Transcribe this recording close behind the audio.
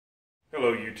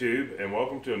Hello YouTube, and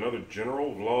welcome to another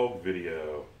general vlog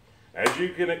video. As you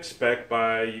can expect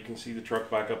you can see the truck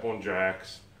back up on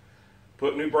jacks.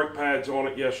 Put new brake pads on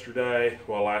it yesterday,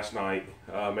 well last night,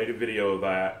 made a video of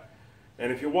that.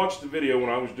 And if you watched the video when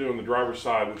I was doing the driver's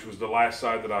side, which was the last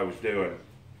side that I was doing,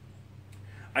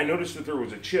 I noticed that there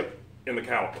was a chip in the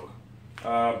caliper.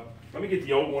 Let me get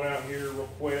the old one out here real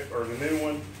quick, or the new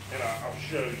one, and I'll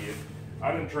show you.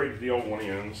 I didn't trade the old one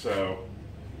in, so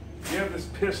you have this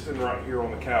piston right here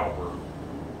on the caliper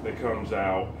that comes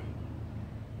out,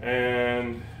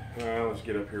 and let's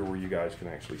get up here where you guys can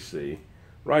actually see,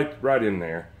 right in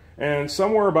there. And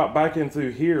somewhere about back in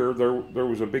through here, there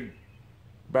was a big,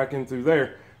 back in through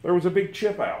there was a big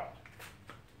chip out.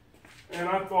 And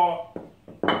I thought,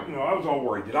 you know, I was all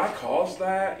worried, did I cause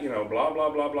that? You know, blah,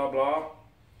 blah, blah, blah, blah.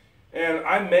 And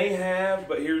I may have,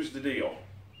 but here's the deal.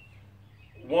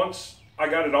 Once I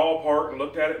got it all apart and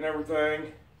looked at it and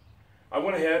everything, I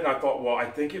went ahead and I thought, well, I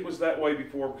think it was that way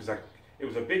before because it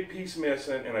was a big piece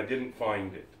missing and I didn't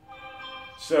find it.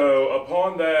 So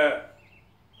upon that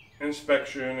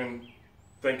inspection and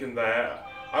thinking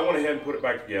that, I went ahead and put it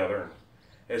back together.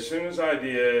 As soon as I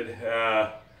did,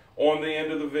 on the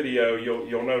end of the video,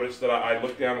 you'll notice that I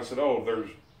looked down and said, oh, there's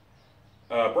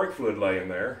brake fluid laying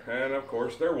there. And of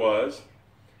course there was.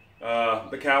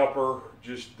 The caliper,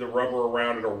 just the rubber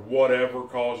around it or whatever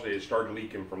caused it, it started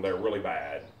leaking from there really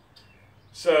bad.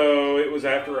 So it was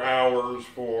after hours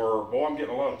for, boy, I'm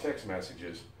getting a lot of text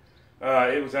messages.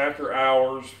 It was after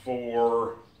hours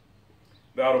for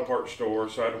the auto parts store,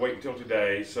 so I had to wait until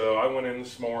today. So I went in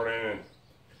this morning and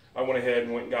I went ahead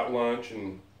and went and got lunch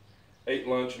and ate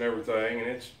lunch and everything. And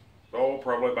it's,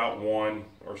 probably about 1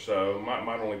 or so.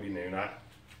 Might only be noon.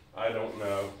 I don't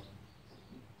know.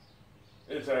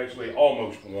 It's actually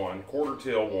almost 1, quarter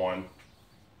till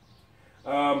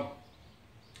 1.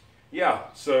 Yeah,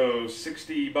 so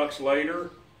 $60 later,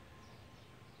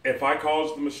 if I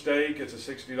caused the mistake, it's a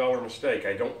 $60 mistake.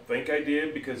 I don't think I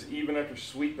did, because even after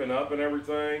sweeping up and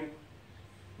everything,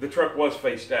 the truck was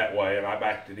faced that way and I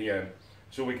backed it in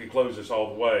so we could close this all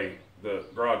the way, the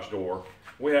garage door.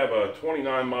 We have a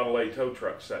 29 Model A tow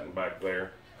truck sitting back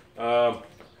there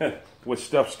with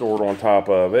stuff stored on top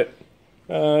of it.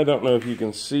 I don't know if you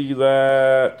can see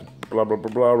that, blah, blah,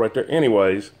 blah, blah, right there.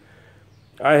 Anyways,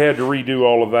 I had to redo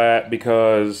all of that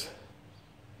because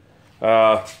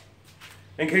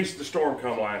in case the storm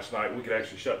come last night, we could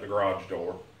actually shut the garage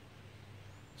door.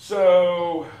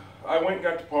 So I went and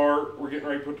got the part. We're getting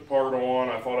ready to put the part on.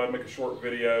 I thought I'd make a short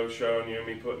video showing you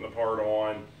me putting the part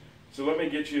on. So let me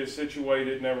get you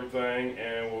situated and everything,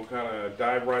 and we'll kind of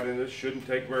dive right into this. Shouldn't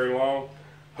take very long.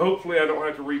 Hopefully I don't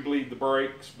have to re-bleed the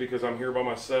brakes because I'm here by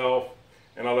myself,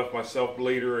 and I left my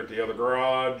self-bleeder at the other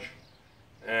garage.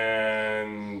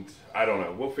 And I don't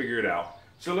know, we'll figure it out.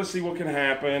 So let's see what can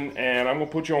happen, and I'm gonna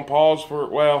put you on pause for,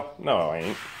 well, no I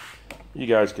ain't. You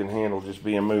guys can handle just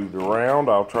being moved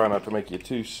around. I'll try not to make you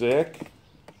too sick.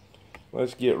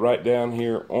 Let's get right down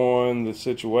here on the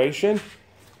situation,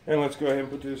 and let's go ahead and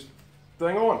put this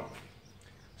thing on.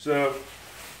 So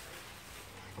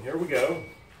here we go.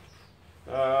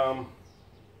 I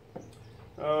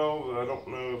don't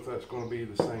know if that's going to be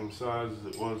the same size as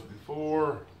it was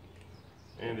before.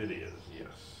 And it is, yes.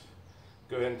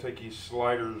 Go ahead and take these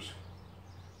sliders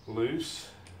loose.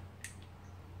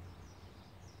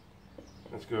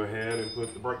 Let's go ahead and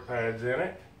put the brake pads in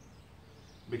it,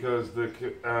 because the,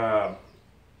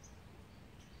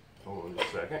 hold on just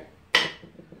a second.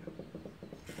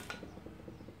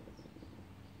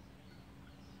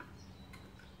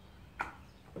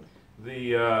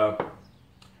 The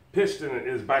piston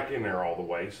is back in there all the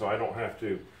way, so I don't have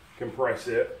to compress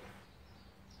it.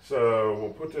 So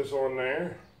we'll put this on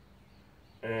there,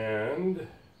 and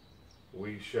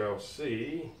we shall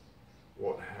see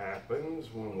what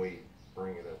happens when we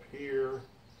bring it up here.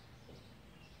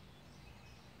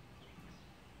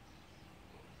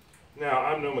 Now,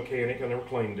 I'm no mechanic, I never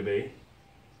claimed to be.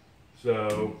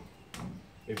 So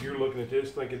if you're looking at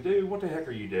this thinking, dude, what the heck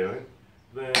are you doing?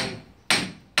 Then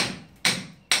I'm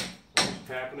just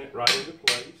tapping it right into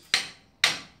place,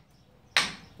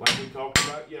 like we talked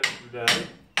about yesterday.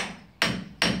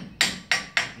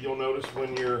 You'll notice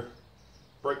when your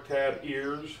brake pad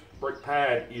ears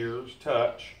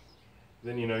touch,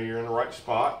 then you know you're in the right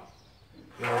spot.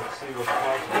 Now let's see what the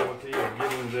possibility of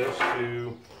getting this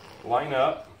to line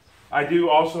up. I do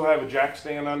also have a jack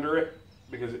stand under it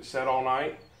because it's set all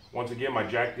night. Once again, my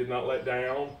jack did not let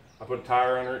down. I put a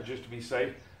tire under it just to be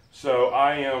safe. So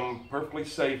I am perfectly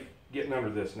safe getting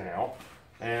under this now,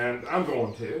 and I'm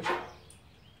going to.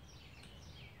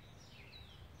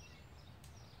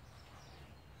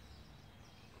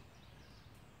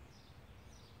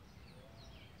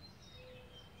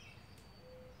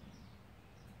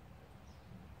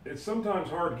 It's sometimes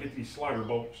hard to get these slider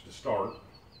bolts to start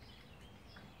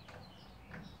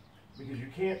because you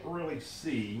can't really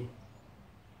see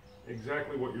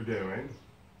exactly what you're doing.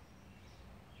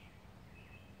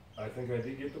 I think I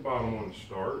did get the bottom one to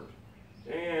start.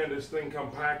 And this thing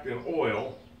come packed in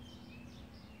oil.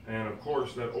 And of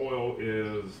course that oil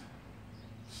is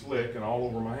slick and all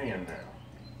over my hand now.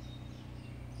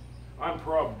 I'm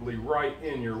probably right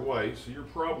in your way, so you're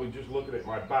probably just looking at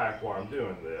my back while I'm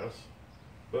doing this.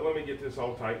 But let me get this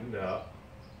all tightened up.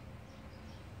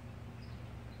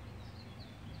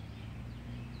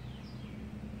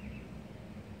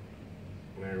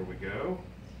 There we go.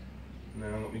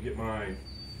 Now let me get my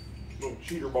little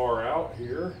cheater bar out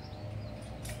here,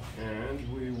 and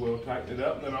we will tighten it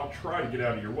up, and then I'll try to get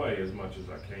out of your way as much as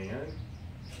I can.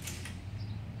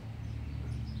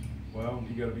 Well,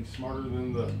 you got to be smarter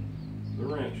than the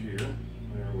wrench here.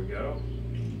 There we go.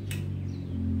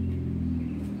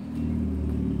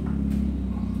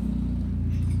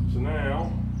 So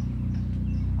now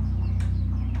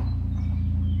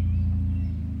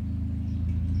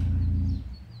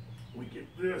we get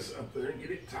this up there and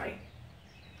get it tight.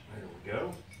 There we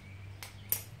go.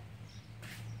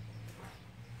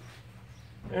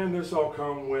 And this all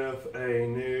come with a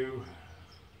new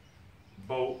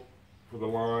bolt for the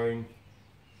line.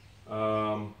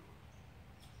 And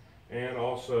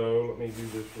also, let me do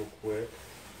this real quick.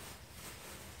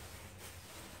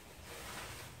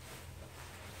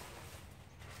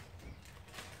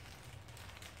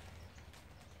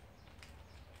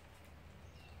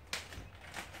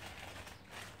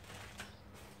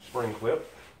 Spring clip.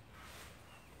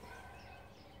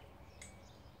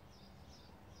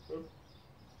 Oop.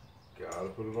 Gotta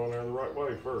put it on there the right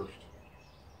way first.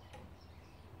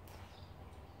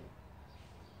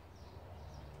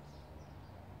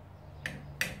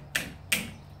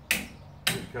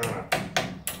 Just kind of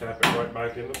tap it right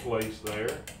back into place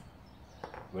there.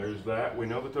 There's that. We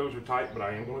know that those are tight, but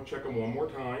I am going to check them one more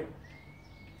time.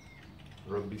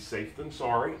 I'd rather be safe than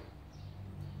sorry.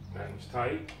 That one's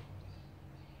tight.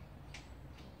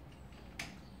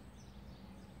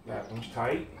 That one's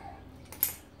tight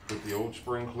with the old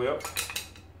spring clip.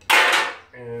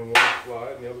 And one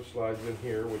slide, and the other slide's in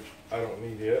here, which I don't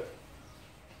need yet.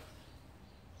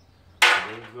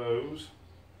 There's those.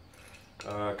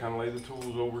 Kind of lay the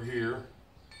tools over here.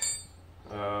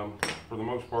 For the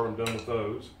most part, I'm done with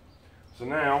those. So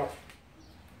now,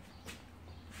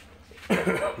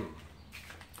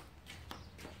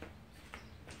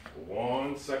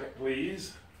 one second,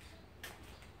 please.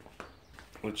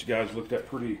 Let you guys look at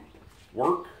pretty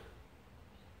work.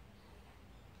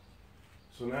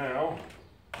 So now,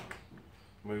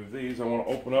 move these. I want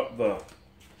to open up the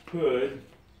hood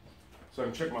so I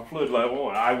can check my fluid level.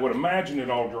 I would imagine it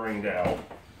all drained out,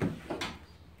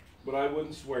 but I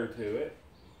wouldn't swear to it.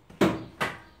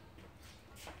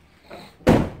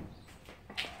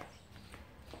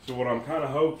 So what I'm kind of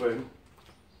hoping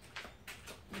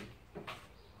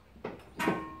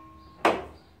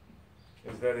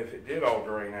is that if it did all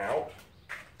drain out,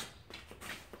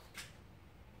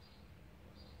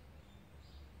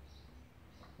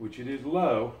 which it is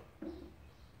low,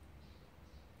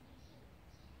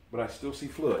 but I still see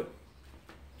fluid.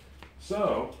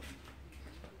 So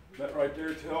that right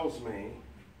there tells me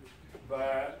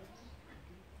that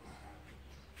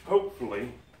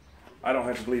hopefully I don't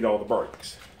have to bleed all the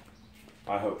brakes.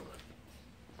 I hope.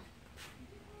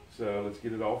 So let's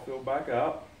get it all filled back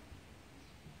up.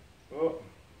 Oh,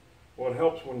 well, it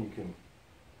helps when you can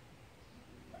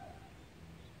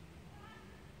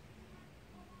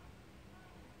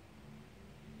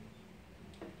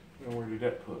now, where did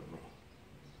that put me?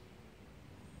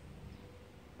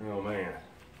 Oh man,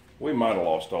 we might have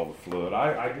lost all the fluid.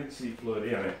 I did see fluid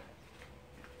in it.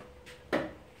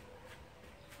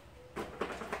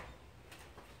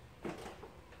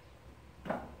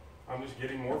 I'm just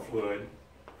getting more fluid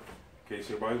in case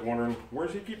everybody's wondering,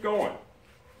 where's he keep going?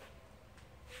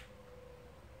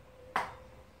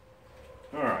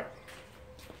 All right,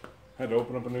 had to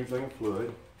open up a new thing of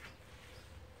fluid,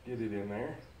 get it in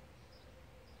there.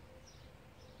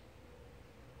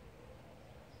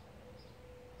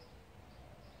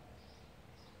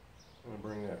 I'm going to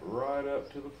bring that right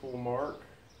up to the full mark,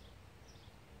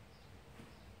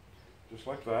 just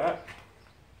like that.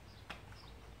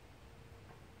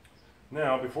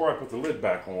 Now, before I put the lid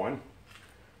back on,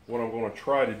 what I'm going to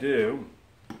try to do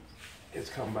is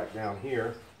come back down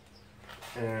here,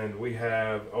 and we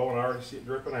have, oh, and I already see it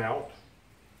dripping out.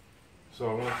 So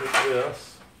I'm going to take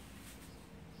this,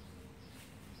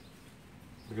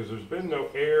 because there's been no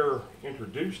air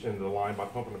introduced into the line by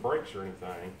pumping the brakes or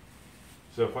anything.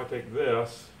 So if I take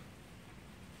this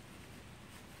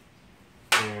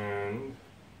and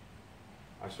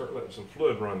I start letting some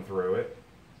fluid run through it.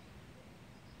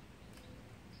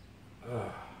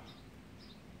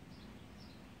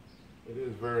 It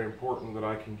is very important that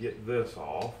I can get this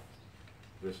off,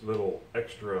 this little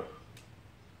extra,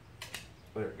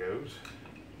 there it goes,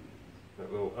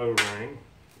 that little O-ring,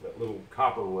 that little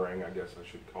copper ring I guess I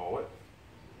should call it,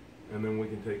 and then we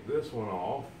can take this one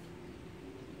off,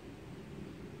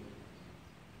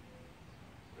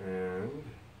 and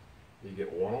you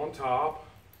get one on top,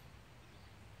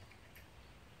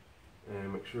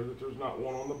 and make sure that there's not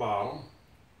one on the bottom,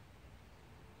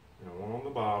 and one on the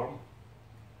bottom,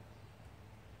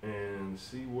 and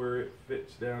see where it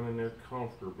fits down in there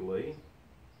comfortably.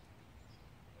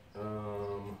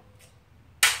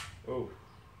 Oh,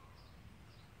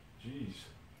 geez,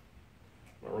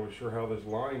 not really sure how this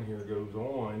line here goes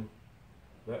on.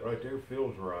 That right there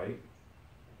feels right.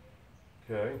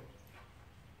 Okay,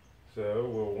 so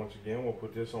once again we'll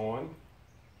put this on.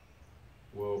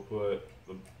 We'll put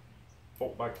the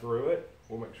bolt back through it.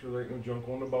 We'll make sure there ain't no junk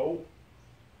on the bolt.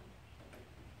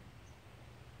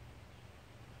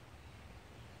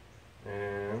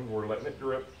 And we're letting it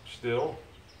drip still.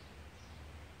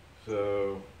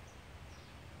 So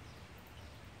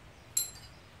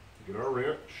get our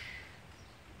wrench.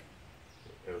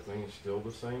 Everything is still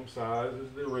the same size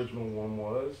as the original one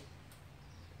was.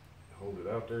 Hold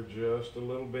it out there just a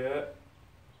little bit.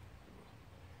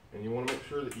 And you want to make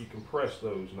sure that you compress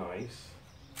those nice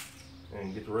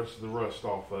and get the rest of the rust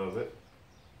off of it.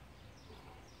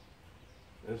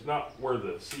 It's not where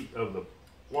the seat of the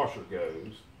washer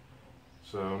goes,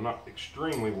 so I'm not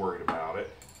extremely worried about it.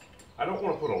 I don't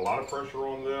want to put a lot of pressure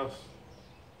on this,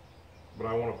 but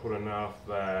I want to put enough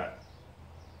that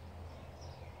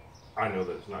I know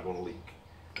that it's not going to leak,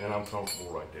 and I'm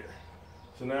comfortable right there.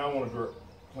 So now I want to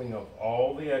clean up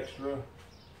all the extra,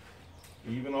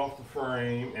 even off the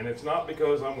frame, and it's not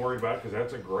because I'm worried about it, because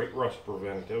that's a great rust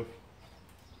preventative.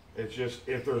 It's just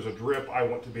if there's a drip, I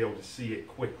want to be able to see it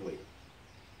quickly,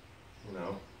 you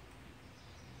know.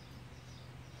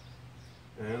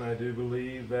 And I do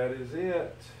believe that is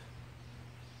it.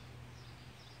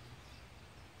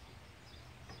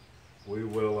 We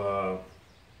will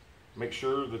make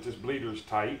sure that this bleeder is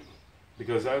tight,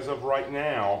 because as of right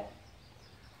now,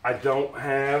 I don't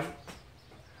have,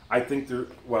 I think there,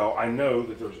 well, I know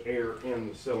that there's air in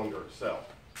the cylinder itself.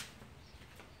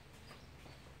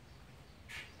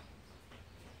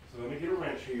 So let me get a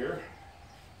wrench here.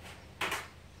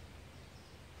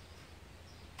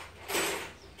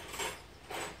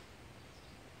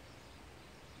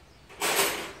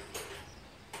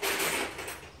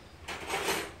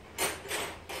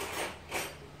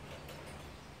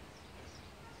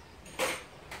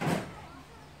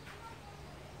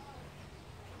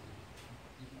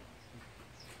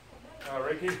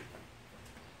 Ricky?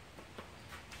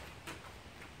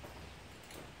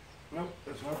 Nope,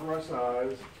 that's not the right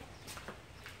size.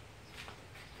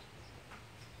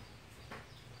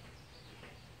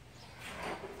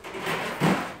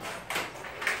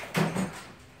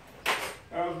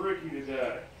 How's Ricky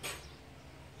today?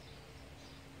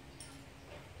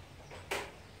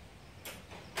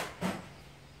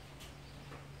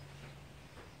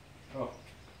 Oh,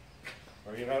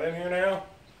 are you not in here now?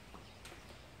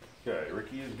 Okay,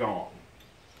 Ricky is gone.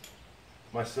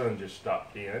 My son just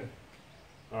stopped in.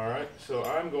 All right, so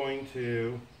I'm going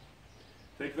to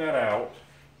take that out.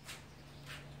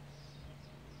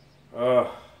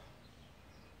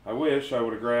 I wish I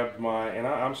would have grabbed my, and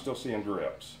I'm still seeing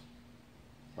drips.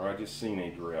 Or I just seen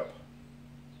a drip.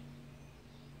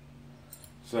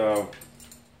 So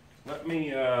let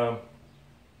me, I'm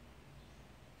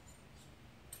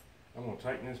going to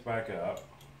tighten this back up.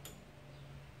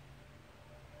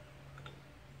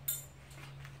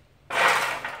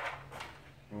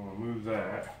 I'm going to move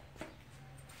that.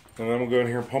 And then we'll go in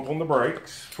here and pump on the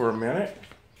brakes for a minute.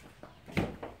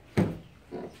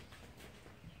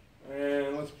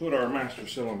 And let's put our master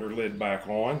cylinder lid back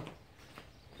on.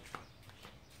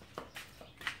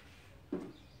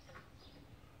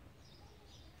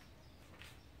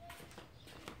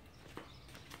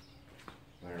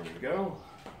 There we go.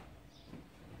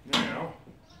 Now,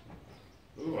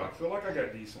 ooh, I feel like I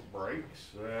got decent brakes.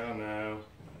 Well, no.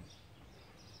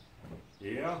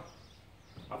 Yeah,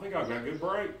 I think I've got good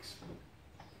brakes.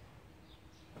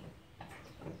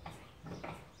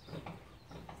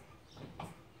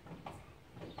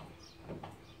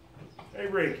 Hey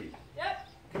Ricky. Yep.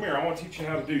 Come here, I want to teach you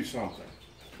how to do something.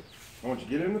 I want you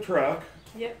to get in the truck.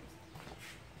 Yep.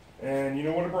 And you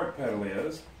know what a brake pedal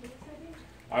is? Yes, I do.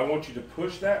 I want you to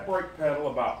push that brake pedal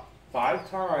about 5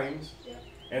 times. Yep.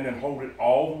 And then hold it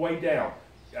all the way down.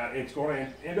 It's going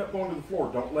to end up going to the floor.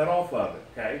 Don't let off of it,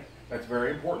 okay? That's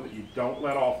very important that you don't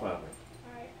let off of it.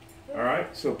 All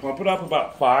right, so pump it up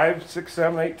about 5, 6,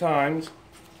 7, 8 times,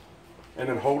 and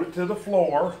then hold it to the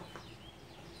floor.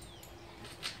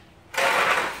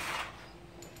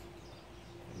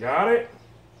 Got it?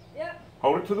 Yep.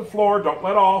 Hold it to the floor. Don't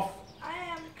let off. I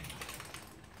am.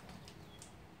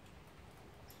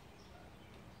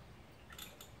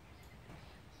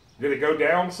 Did it go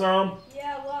down some?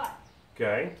 Yeah, a lot.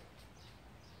 Okay.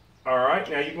 All right,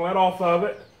 now you can let off of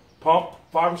it. Pump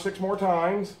 5 or 6 more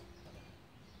times.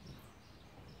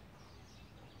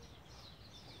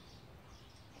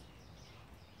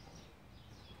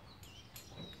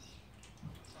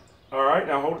 All right,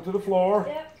 now hold it to the floor.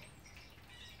 Yep.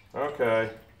 Okay.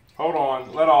 Hold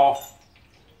on. Let off.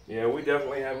 Yeah, we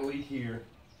definitely have a leak here.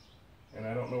 And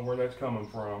I don't know where that's coming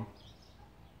from.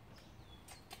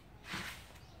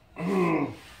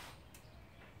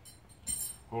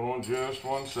 Hold on just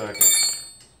 1 second.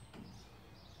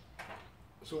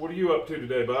 So what are you up to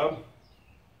today, Bob?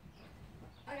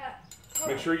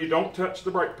 Make sure you don't touch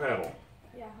the brake pedal.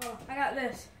 Yeah, hold on. I got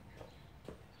this.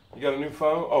 You got a new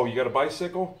phone? Oh, you got a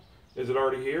bicycle? Is it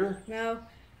already here? No.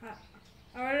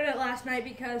 I ordered it last night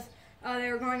because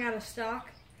they were going out of stock.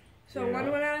 So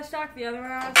one went out of stock, the other one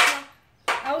out of stock.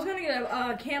 I was going to get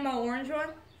a camo orange one,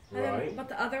 but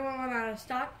the other one went out of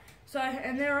stock. So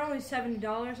and they were only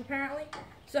 $70 apparently.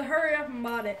 So hurry up and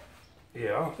bought it.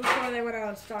 Yeah. Before they went out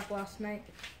of stock last night.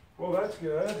 Well, that's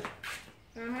good.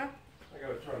 Uh-huh. I got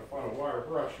to try to find a wire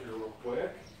brush here real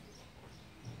quick.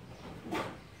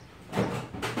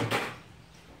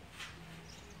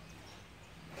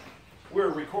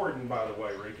 We're recording, by the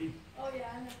way, Ricky. Oh, yeah,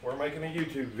 I know. We're making a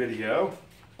YouTube video.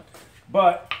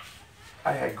 But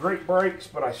I had great brakes,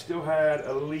 but I still had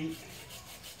a leak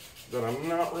that I'm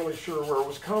not really sure where it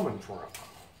was coming from.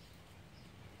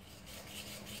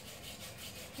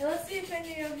 Hey, let's see if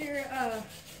any of your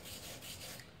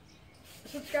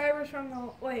subscribers from the...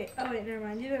 Wait, never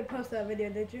mind. You didn't post that video,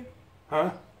 did you?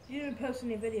 Huh? You didn't post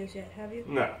any videos yet, have you?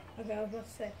 No. Okay, I was about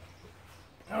to say.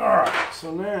 Alright,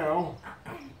 so now,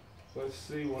 let's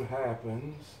see what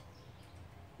happens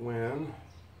when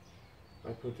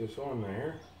I put this on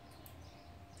there.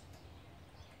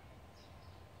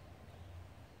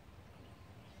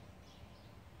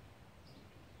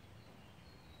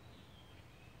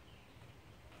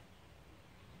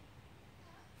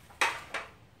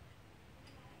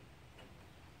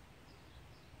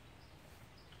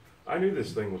 I knew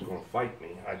this thing was going to fight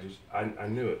me. I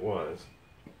knew it was.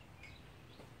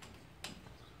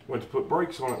 Went to put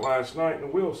brakes on it last night and the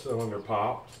wheel cylinder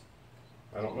popped.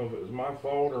 I don't know if it was my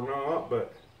fault or not,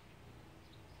 but...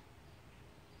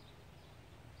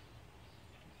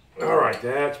 Alright,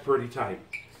 that's pretty tight.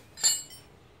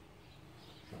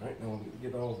 Alright, now we'll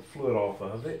get all the fluid off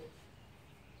of it.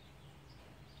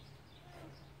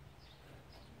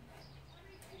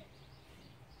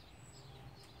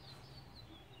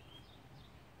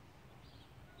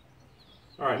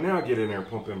 Alright, now get in there and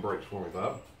pump them brakes for me,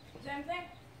 Bob. Same thing?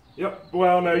 Yep.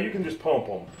 Well, no, you can just pump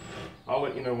them. I'll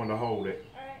let you know when to hold it.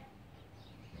 Alright.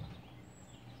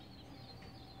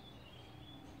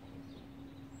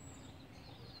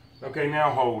 Okay,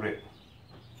 now hold it.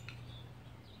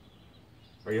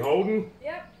 Are you holding?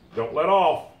 Yep. Don't let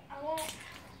off. I won't.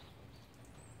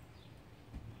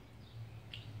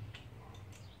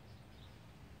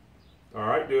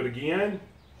 Alright, do it again.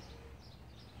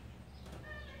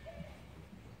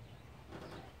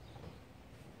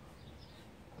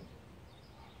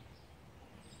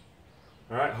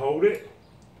 Alright, hold it.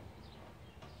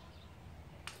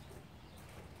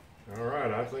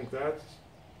 Alright, I think that's...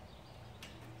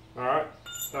 Alright,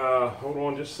 hold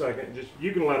on just a second.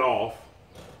 You can let off.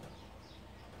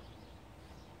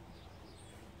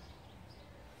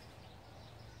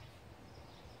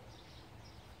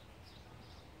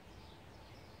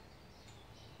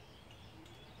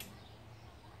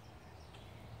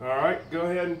 Alright, go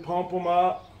ahead and pump them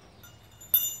up.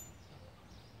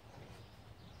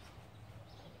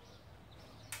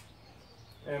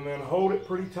 And then hold it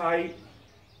pretty tight.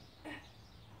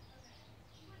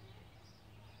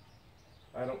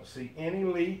 I don't see any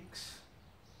leaks.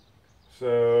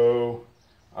 So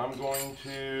I'm going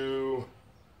to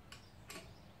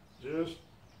just,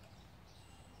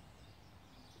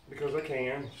 because I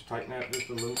can, just tighten that just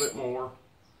a little bit more.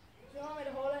 Do you want me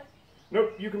to hold it?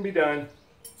 Nope, you can be done.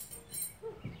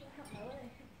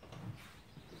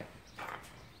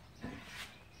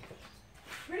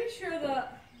 Pretty sure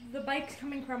the bike's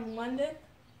coming from London.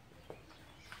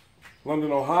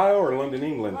 London, Ohio or London,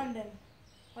 England? London.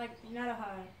 Like, not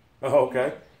Ohio. Oh,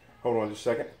 okay. Hold on just a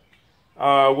second.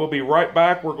 We'll be right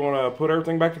back. We're going to put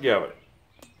everything back together.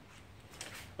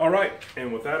 All right,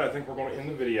 and with that, I think we're going to end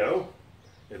the video.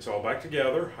 It's all back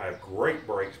together. I have great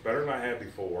brakes, better than I had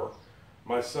before.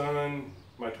 My son,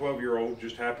 my 12-year-old,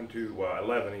 just happened to,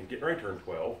 11, he's getting ready to turn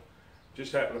 12,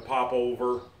 just happened to pop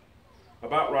over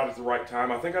about right at the right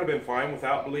time. I think I'd have been fine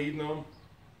without bleeding them.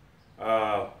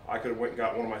 I could have went and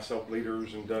got one of my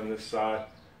self-bleeders and done this side,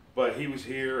 but he was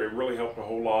here. It really helped a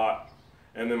whole lot.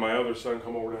 And then my other son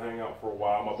come over to hang out for a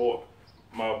while.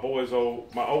 My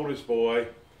oldest boy,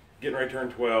 getting ready to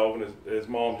turn 12, and his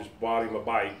mom just bought him a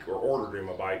bike, or ordered him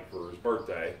a bike for his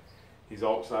birthday. He's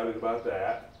all excited about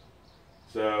that.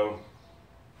 So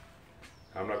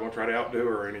I'm not going to try to outdo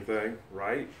her or anything,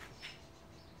 right?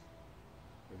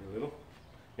 Maybe a little.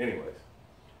 Anyways,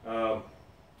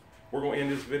 we're going to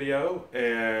end this video,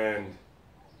 and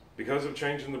because of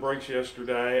changing the brakes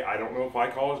yesterday, I don't know if I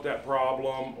caused that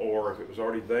problem or if it was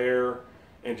already there,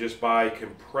 and just by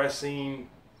compressing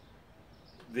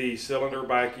the cylinder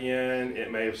back in, it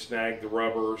may have snagged the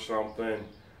rubber or something,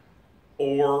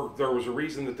 or there was a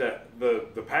reason that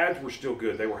the pads were still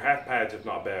good. They were half pads, if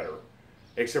not better,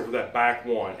 except for that back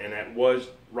one, and that was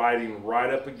riding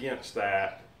right up against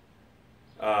that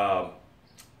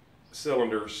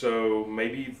cylinder, so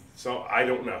maybe some, I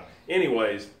don't know.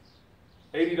 Anyways,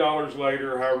 $80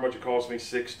 later, however much it cost me,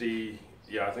 60,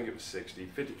 yeah, I think it was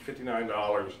 60,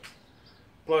 $59.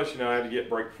 Plus, you know, I had to get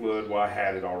brake fluid. Well, I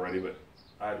had it already, but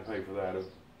I had to pay for that at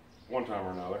one time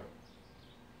or another.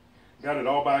 Got it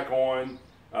all back on.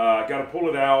 Got to pull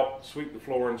it out, sweep the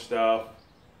floor and stuff,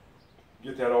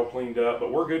 get that all cleaned up.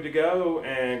 But we're good to go,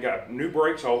 and got new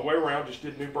brakes all the way around. Just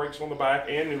did new brakes on the back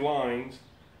and new lines.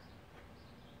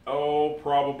 Oh,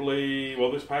 probably,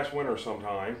 well, this past winter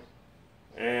sometime.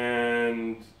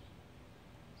 And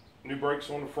new brakes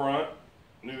on the front,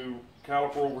 new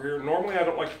caliper over here. Normally I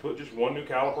don't like to put just one new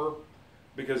caliper,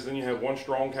 because then you have one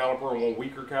strong caliper and one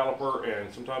weaker caliper,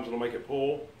 and sometimes it'll make it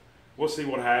pull. We'll see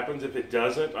what happens. If it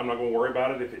doesn't, I'm not going to worry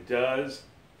about it. If it does,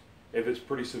 if it's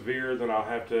pretty severe, then I'll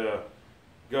have to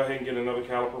go ahead and get another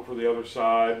caliper for the other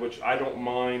side, which I don't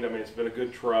mind. I mean, it's been a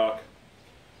good truck.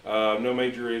 No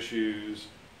major issues.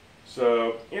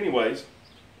 So anyways,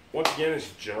 once again,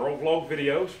 it's general vlog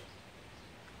videos,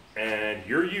 and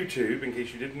your YouTube, in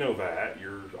case you didn't know that,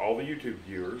 all the YouTube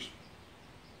viewers,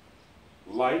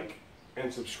 like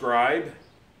and subscribe,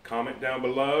 comment down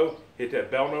below, hit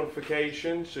that bell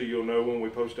notification so you'll know when we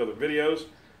post other videos.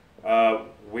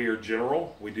 We are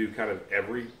general. We do kind of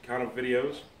every kind of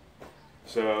videos,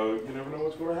 so you never know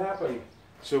what's going to happen.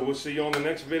 So we'll see you on the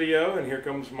next video, and here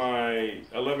comes my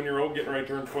 11-year-old getting ready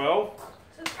to turn 12.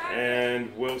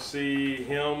 And we'll see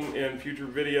him in future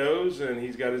videos, and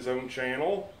he's got his own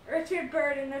channel. Richard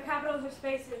Bird, and no capitals or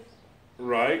spaces.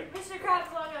 Right. Mr.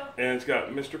 Krabs logo. And it's got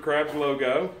Mr. Krabs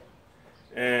logo.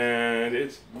 And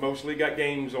it's mostly got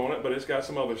games on it, but it's got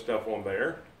some other stuff on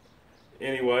there.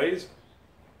 Anyways,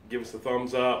 give us a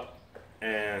thumbs up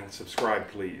and subscribe,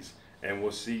 please. And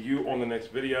we'll see you on the next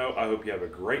video. I hope you have a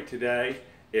great today.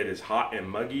 It is hot and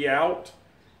muggy out,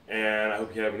 and I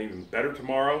hope you have an even better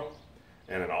tomorrow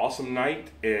and an awesome night,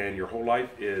 and your whole life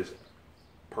is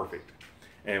perfect.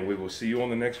 And we will see you on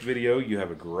the next video. You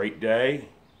have a great day.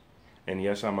 And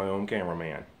yes, I'm my own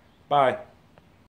cameraman. Bye.